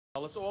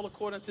Well, it's all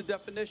according to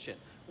definition.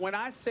 When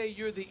I say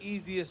you're the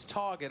easiest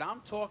target, I'm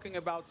talking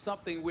about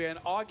something where an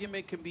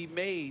argument can be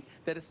made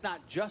that it's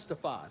not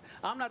justified.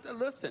 I'm not,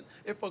 listen,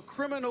 if a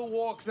criminal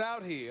walks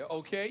out here,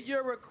 okay,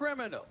 you're a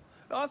criminal.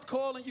 Us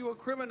calling you a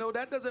criminal,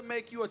 that doesn't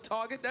make you a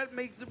target. That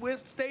makes it, we're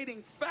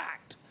stating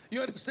fact.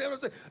 You understand what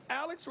I'm saying?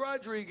 Alex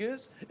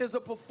Rodriguez is a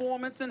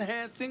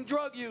performance-enhancing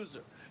drug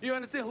user. You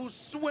understand? Who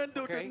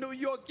swindled the New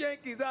York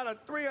Yankees out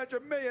of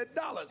 $300 million.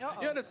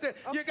 You understand?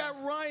 You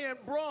got Ryan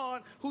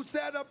Braun, who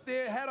sat up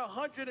there, had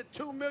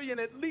 $102 million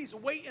at least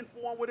waiting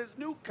for him with his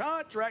new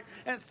contract,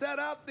 and sat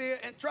out there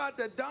and tried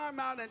to dime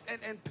out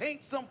and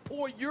paint some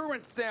poor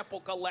urine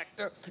sample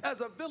collector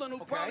as a villain who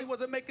probably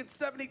wasn't making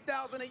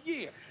 $70,000 a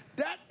year.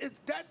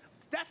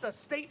 That's a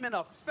statement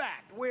of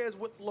fact. Whereas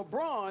with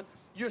LeBron,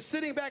 you're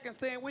sitting back and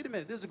saying, wait a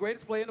minute, this is the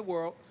greatest player in the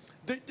world.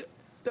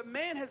 The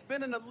man has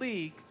been in the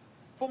league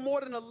for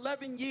more than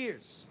 11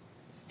 years.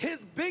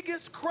 His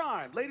biggest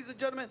crime, ladies and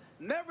gentlemen,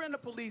 never in the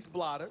police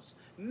blotters,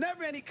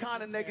 never any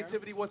kind of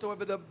negativity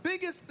whatsoever. The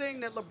biggest thing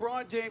that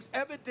LeBron James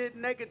ever did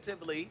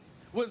negatively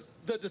was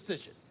the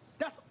decision.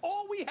 That's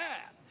all we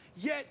have.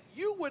 Yet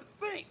you would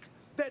think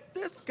that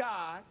this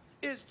guy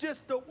is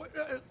just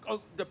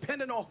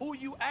depending on who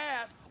you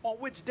ask, on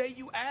which day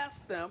you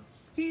ask them,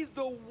 he's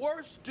the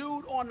worst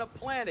dude on the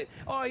planet.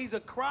 Oh, he's a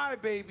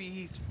crybaby.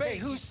 He's fake. Hey,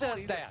 who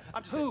says that?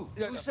 Who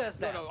says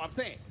that? No, I'm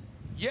saying,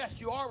 yes,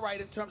 you are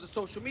right in terms of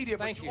social media.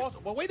 Thank you. Also,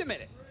 well, wait a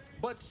minute.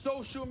 But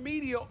social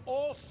media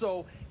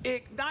also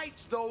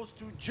ignites those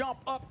to jump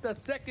up the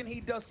second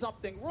he does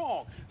something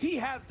wrong. He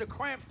has the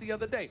cramps the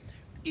other day.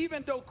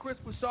 Even though Chris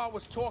Broussard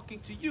was talking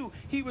to you,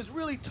 he was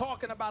really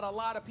talking about a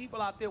lot of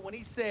people out there when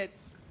he said,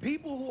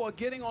 people who are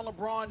getting on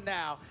LeBron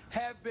now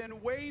have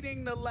been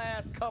waiting the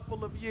last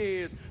couple of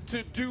years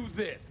to do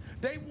this.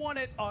 They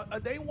wanted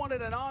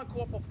an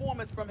encore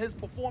performance from his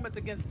performance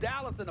against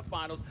Dallas in the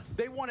finals.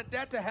 They wanted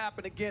that to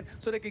happen again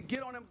so they could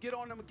get on him.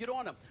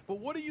 But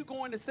what are you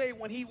going to say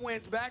when he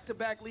wins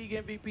back-to-back league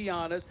MVP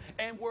honors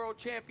and world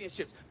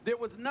championships? There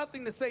was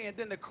nothing to say, and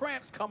then the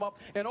cramps come up,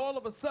 and all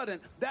of a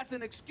sudden, that's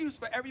an excuse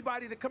for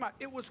everybody to come out.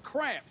 It was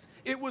cramps.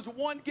 It was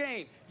one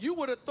game. You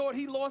would have thought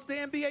he lost the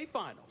NBA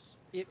finals.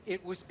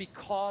 It was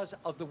because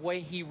of the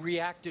way he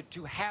reacted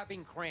to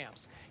having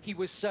cramps. He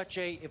was such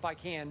a, if I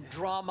can,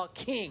 drama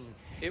king.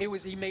 He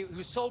was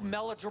so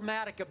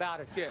melodramatic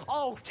about it. Skip.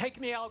 Oh,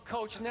 take me out,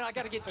 coach, and then I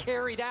got to get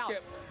carried out.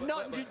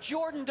 No,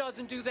 Jordan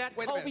doesn't do that.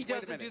 Kobe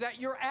doesn't do that.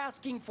 You're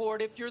asking for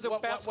it if you're the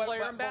best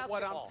player in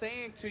basketball. What I'm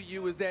saying to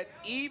you is that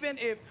even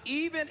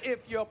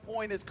if your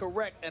point is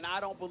correct, and I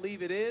don't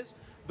believe it is,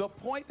 the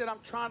point that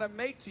I'm trying to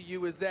make to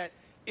you is that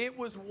it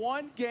was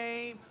one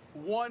game,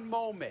 one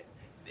moment.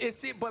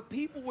 But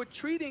people were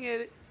treating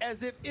it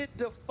as if it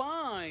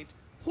defined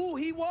who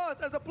he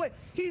was as a player.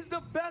 He's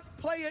the best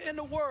player in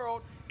the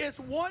world. It's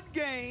one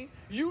game.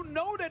 You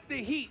know that the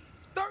Heat,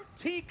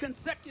 13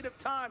 consecutive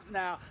times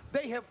now,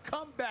 they have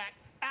come back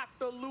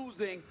after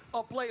losing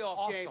a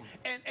playoff game.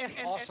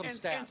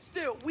 And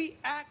still, we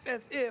act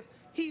as if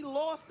he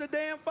lost the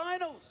damn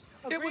finals.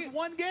 It was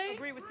one game.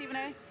 Agree with Stephen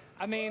A?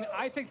 I mean,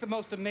 I think the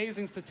most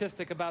amazing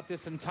statistic about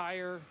this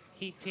entire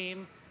Heat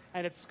team,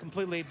 and it's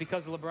completely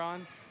because of LeBron,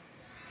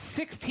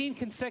 16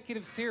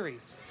 consecutive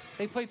series.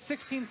 They played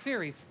 16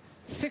 series.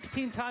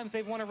 16 times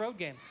they've won a road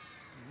game.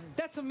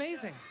 That's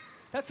amazing.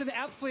 That's an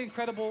absolutely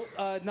incredible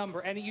number.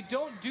 And you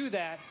don't do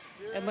that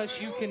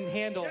unless you can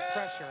handle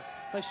pressure,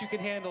 unless you can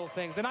handle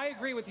things. And I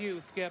agree with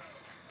you, Skip.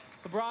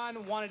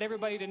 LeBron wanted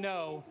everybody to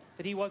know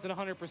that he wasn't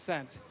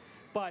 100%,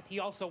 but he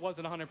also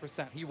wasn't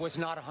 100%. He was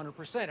not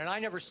 100%, and I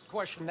never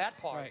questioned that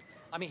part. Right.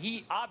 I mean,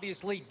 he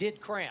obviously did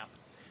cramp.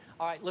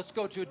 All right, let's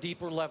go to a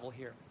deeper level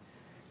here.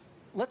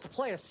 Let's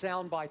play a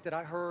soundbite that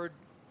I heard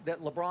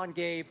that LeBron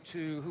gave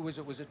to, who was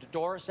it? Was it to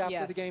Doris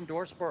after the game?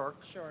 Doris Burke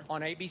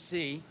on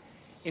ABC,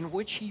 in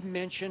which he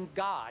mentioned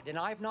God. And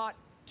I've not,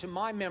 to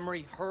my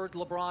memory, heard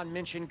LeBron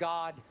mention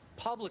God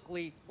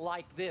publicly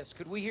like this.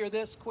 Could we hear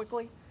this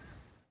quickly?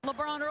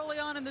 LeBron, early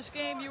on in this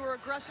game, you were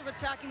aggressive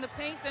attacking the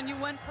paint, then you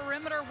went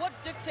perimeter. What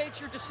dictates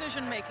your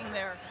decision-making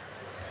there?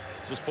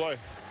 Just play.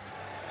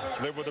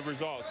 Live with the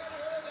results.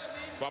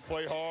 If I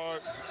play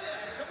hard,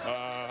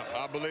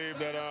 I believe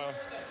that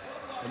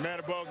the man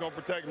above is going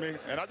to protect me,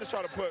 and I just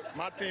try to put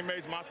my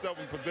teammates, myself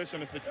in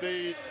position to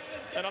succeed,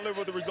 and I live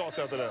with the results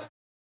after that.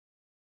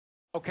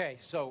 Okay,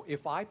 so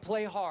if I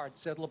play hard,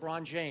 said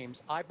LeBron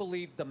James, I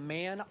believe the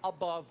man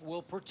above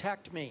will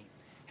protect me.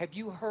 Have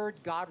you heard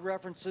God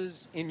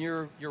references in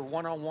your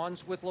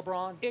one-on-ones with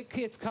LeBron?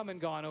 It's come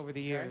and gone over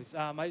the years.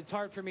 It's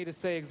hard for me to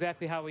say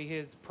exactly how he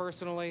is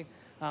personally.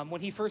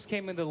 When he first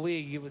came into the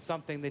league, it was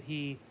something that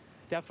he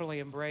definitely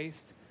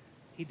embraced.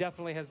 He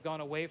definitely has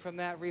gone away from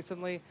that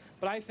recently.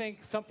 But I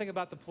think something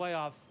about the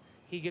playoffs,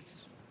 he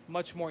gets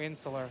much more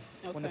insular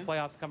when the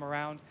playoffs come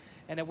around.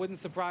 And it wouldn't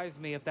surprise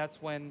me if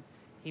that's when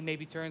he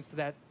maybe turns to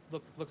that,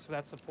 looks for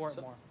that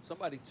support more.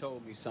 Somebody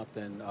told me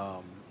something,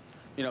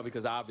 you know,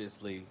 because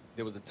obviously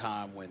there was a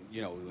time when,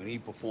 you know, when he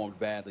performed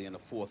badly in the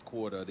fourth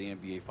quarter of the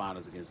NBA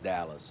Finals against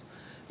Dallas.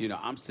 You know,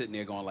 I'm sitting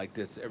there going like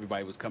this.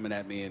 Everybody was coming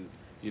at me and,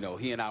 you know,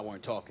 he and I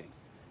weren't talking.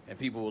 And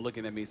people were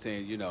looking at me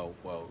saying, you know,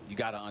 well, you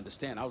got to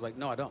understand. I was like,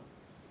 no, I don't.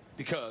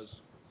 Because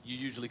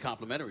you're usually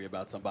complimentary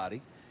about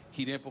somebody.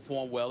 He didn't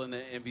perform well in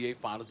the NBA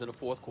Finals in the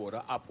fourth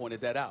quarter. I pointed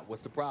that out.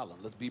 What's the problem?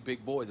 Let's be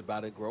big boys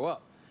about it, grow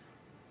up.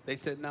 They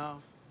said,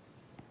 no.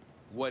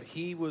 What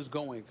he was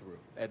going through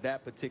at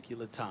that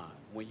particular time,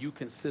 when you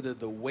consider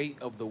the weight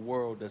of the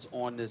world that's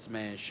on this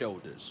man's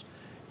shoulders,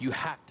 you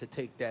have to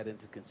take that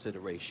into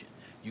consideration.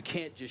 You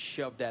can't just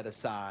shove that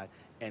aside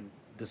and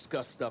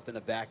discuss stuff in a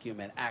vacuum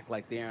and act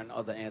like there are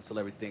other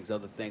ancillary things,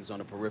 other things on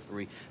the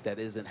periphery that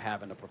isn't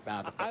having a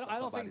profound effect on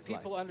somebody's life. I don't think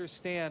people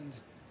understand.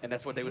 And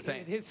that's what they were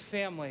saying. His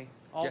family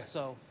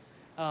also.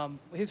 Yes.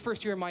 His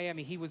first year in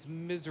Miami, he was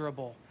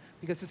miserable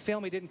because his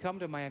family didn't come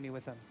to Miami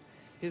with him.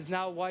 His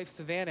now wife,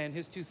 Savannah, and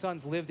his 2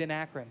 sons lived in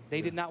Akron.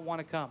 They did not want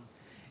to come.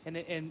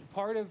 And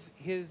part of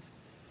his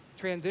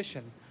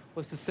transition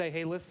was to say,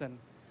 hey, listen,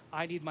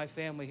 I need my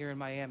family here in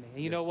Miami.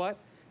 And you know what?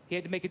 He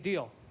had to make a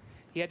deal.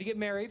 He had to get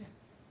married,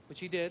 which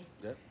he did.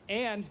 Yep.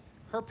 And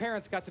her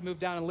parents got to move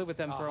down and live with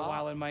them for a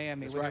while in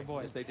Miami with her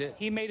boys. Yes, they did.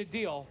 He made a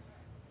deal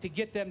to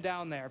get them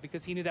down there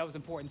because he knew that was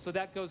important. So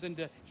that goes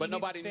into. But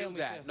nobody knew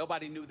that.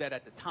 Nobody knew that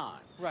at the time.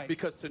 Right.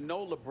 Because to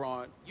know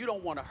LeBron, you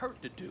don't want to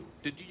hurt the dude.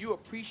 You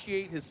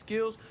appreciate his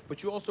skills,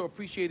 but you also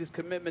appreciate his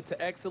commitment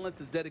to excellence,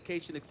 his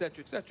dedication, et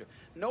cetera, et cetera.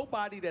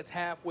 Nobody that's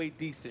halfway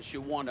decent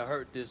should want to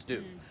hurt this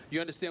dude.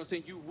 You understand what I'm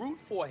saying? You root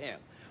for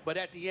him. But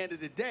at the end of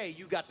the day,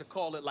 you got to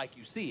call it like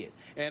you see it.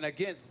 And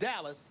against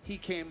Dallas, he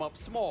came up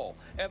small.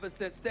 Ever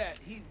since that,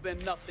 he's been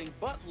nothing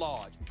but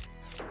large.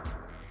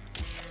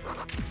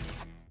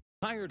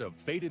 Tired of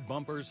faded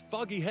bumpers,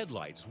 foggy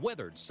headlights,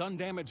 weathered,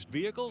 sun-damaged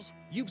vehicles?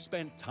 You've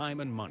spent time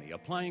and money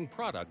applying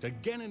product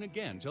again and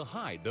again to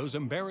hide those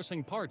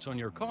embarrassing parts on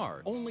your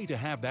car, only to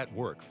have that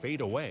work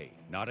fade away.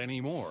 Not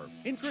anymore.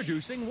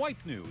 Introducing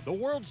White New, the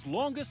world's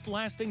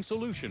longest-lasting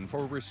solution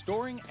for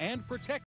restoring and protecting